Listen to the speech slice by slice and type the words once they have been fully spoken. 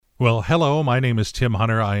Well, hello, my name is Tim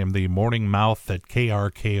Hunter. I am the morning mouth at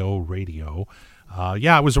KRKO Radio.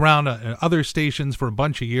 I was around other stations for a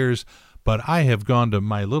bunch of years, but I have gone to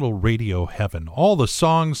my little radio heaven. All the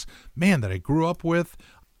songs, man, that I grew up with,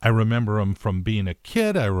 I remember them from being a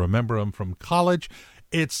kid. I remember them from college.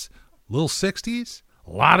 It's little 60s,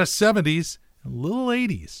 a lot of 70s, little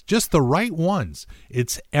 80s, just the right ones.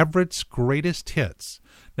 It's Everett's Greatest Hits.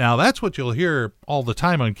 Now, that's what you'll hear all the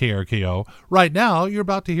time on KRKO. Right now, you're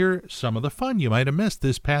about to hear some of the fun you might have missed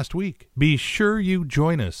this past week. Be sure you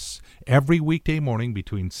join us every weekday morning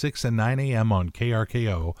between 6 and 9 a.m. on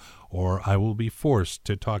KRKO, or I will be forced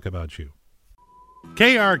to talk about you.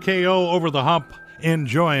 KRKO Over the Hump,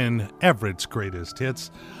 enjoying Everett's Greatest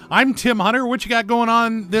Hits. I'm Tim Hunter. What you got going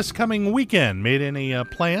on this coming weekend? Made any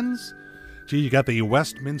plans? Gee, you got the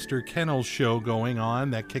Westminster Kennel Show going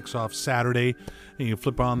on. That kicks off Saturday. And you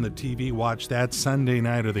flip on the TV, watch that. Sunday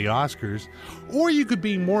night or the Oscars. Or you could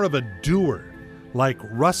be more of a doer, like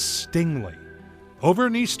Russ Stingley. Over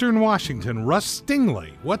in Eastern Washington, Russ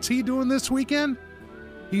Stingley. What's he doing this weekend?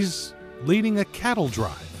 He's leading a cattle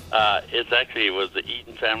drive. It was the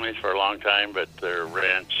Eaton families for a long time, but their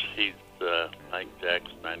ranch, I think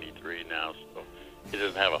Jack's 93 now, so he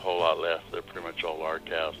doesn't have a whole lot left. They're pretty much all our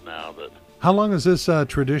cows now. How long has this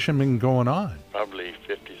tradition been going on? Probably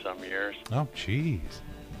 50-some years. Oh, jeez.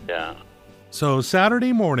 Yeah. So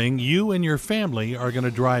Saturday morning, you and your family are going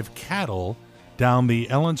to drive cattle down the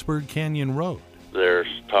Ellensburg Canyon Road. They're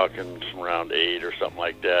talking around 8 or something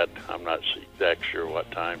like that. I'm not exactly sure what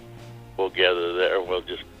time. We'll gather there. We'll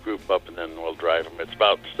just group up and then we'll drive them. It's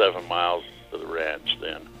about 7 miles to the ranch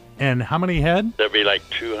then. And how many head? There'll be like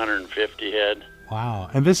 250 head. Wow.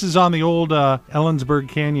 And this is on the old Ellensburg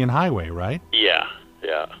Canyon Highway, right? Yeah.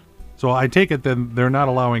 So I take it then they're not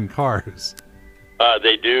allowing cars.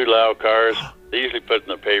 They do allow cars. They usually put in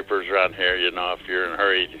the papers around here, if you're in a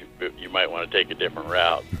hurry, you might want to take a different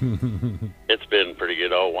route. It's been pretty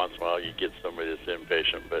good. Once in a while you get somebody that's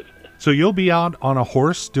impatient. So you'll be out on a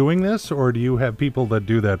horse doing this, or do you have people that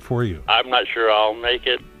do that for you? I'm not sure I'll make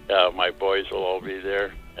it. My boys will all be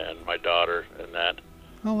there, and my daughter and that.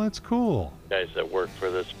 Oh, that's cool. Guys that work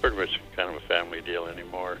for this, pretty much kind of a family deal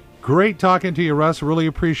anymore. Great talking to you, Russ. Really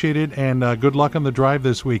appreciate it, and good luck on the drive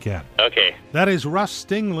this weekend. Okay. That is Russ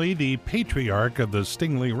Stingley, the patriarch of the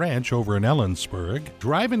Stingley Ranch over in Ellensburg,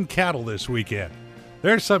 driving cattle this weekend.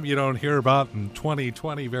 There's something you don't hear about in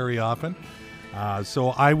 2020 very often. So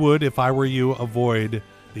I would, if I were you, avoid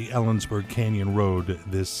the Ellensburg Canyon Road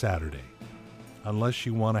this Saturday, unless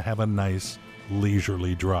you want to have a nice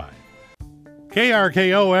leisurely drive.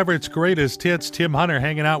 KRKO, Everett's Greatest Hits. Tim Hunter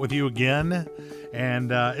hanging out with you again. And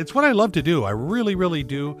it's what I love to do. I really, really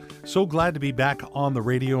do. So glad to be back on the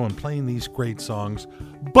radio and playing these great songs.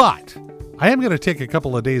 But I am going to take a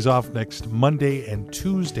couple of days off next Monday and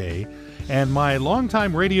Tuesday. And my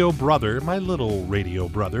longtime radio brother, my little radio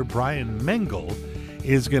brother, Brian Mengel,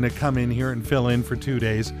 is going to come in here and fill in for 2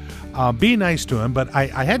 days. Be nice to him. But I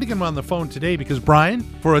had to get him on the phone today because, Brian,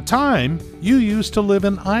 for a time, you used to live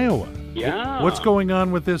in Iowa. Yeah. What's going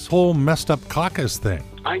on with this whole messed up caucus thing?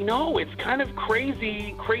 I know. It's kind of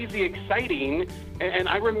crazy exciting. And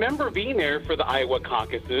I remember being there for the Iowa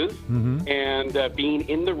caucuses and being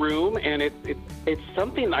in the room. And it's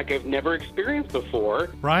something like I've never experienced before.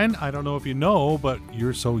 Brian, I don't know if you know, but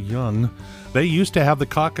you're so young. They used to have the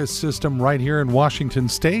caucus system right here in Washington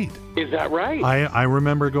State. Is that right? I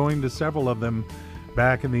remember going to several of them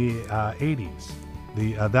back in the 80s.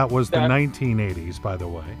 That was the 1980s, by the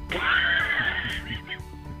way.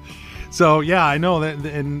 So, yeah, I know that,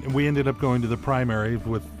 and we ended up going to the primary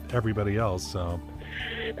with everybody else, so.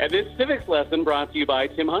 And this civics lesson brought to you by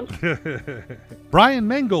Tim Hunt. Brian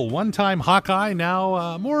Mengel, one-time Hawkeye,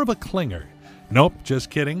 now more of a clinger. Nope, just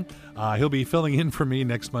kidding. He'll be filling in for me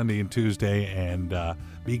next Monday and Tuesday, and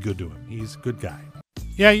be good to him. He's a good guy.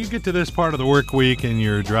 Yeah, you get to this part of the work week, and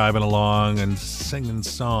you're driving along and singing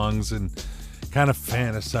songs and kind of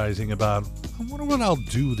fantasizing about, I wonder what I'll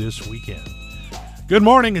do this weekend. Good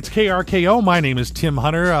morning, it's KRKO. My name is Tim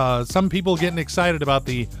Hunter. Some people getting excited about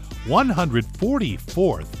the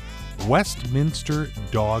 144th Westminster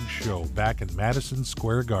Dog Show back in Madison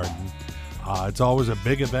Square Garden. It's always a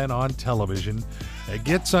big event on television. It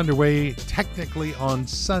gets underway technically on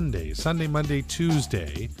Sunday, Monday,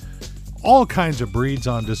 Tuesday. All kinds of breeds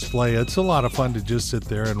on display. It's a lot of fun to just sit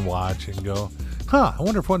there and watch and go, I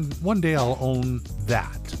wonder if one day I'll own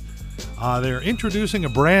that. They're introducing a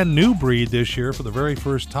brand new breed this year for the very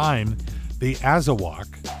first time, the Azawak.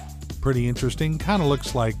 Pretty interesting. Kind of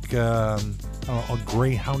looks like a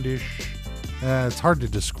greyhoundish. It's hard to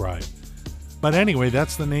describe. But anyway,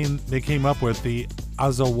 that's the name they came up with, the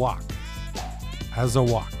Azawak.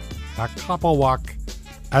 Azawak. Akapawak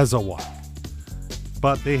Azawak.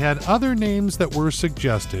 But they had other names that were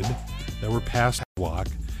suggested that were past Walk,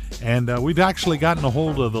 and we've actually gotten a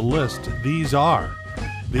hold of the list. These are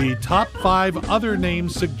the top 5 other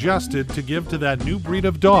names suggested to give to that new breed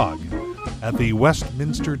of dog at the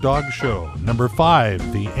Westminster Dog Show. Number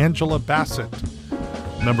 5, the Angela Bassett.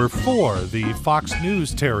 Number 4, the Fox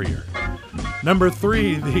News Terrier. Number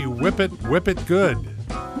 3, the Whip It Good.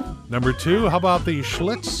 Number 2, how about the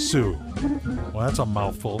Schlitz Sioux? Well, that's a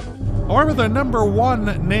mouthful. However, the number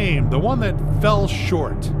 1 name, the one that fell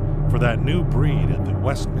short for that new breed at the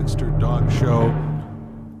Westminster Dog Show,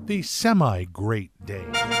 the Semi-Great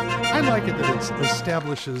Dane. I like it that it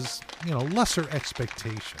establishes, lesser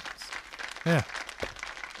expectations. Yeah,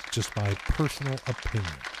 just my personal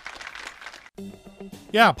opinion.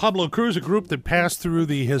 Yeah, Pablo Cruz, a group that passed through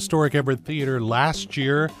the historic Everett Theater last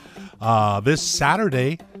year. This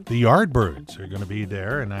Saturday, the Yardbirds are going to be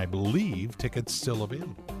there, and I believe tickets still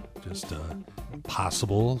available. Just a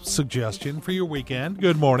possible suggestion for your weekend.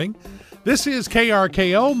 Good morning. This is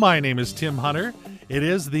KRKO. My name is Tim Hunter. It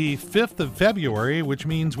is the 5th of February, which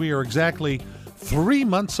means we are exactly 3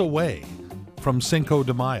 months away from Cinco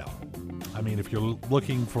de Mayo. I mean, if you're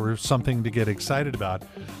looking for something to get excited about,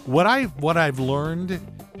 what I've learned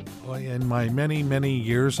in my many, many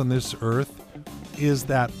years on this earth is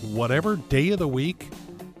that whatever day of the week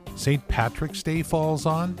St. Patrick's Day falls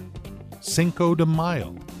on, Cinco de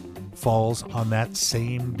Mayo falls on that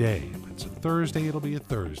same day. If it's a Thursday, it'll be a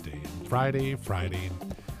Thursday. Friday.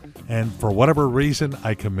 And for whatever reason,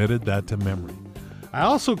 I committed that to memory. I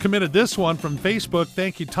also committed this one from Facebook.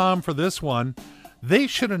 Thank you, Tom, for this one. They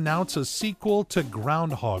should announce a sequel to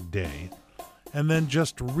Groundhog Day and then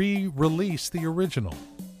just re-release the original.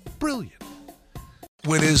 Brilliant.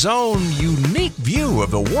 With his own unique view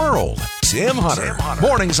of the world, Tim Hunter.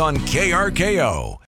 Mornings on KRKO.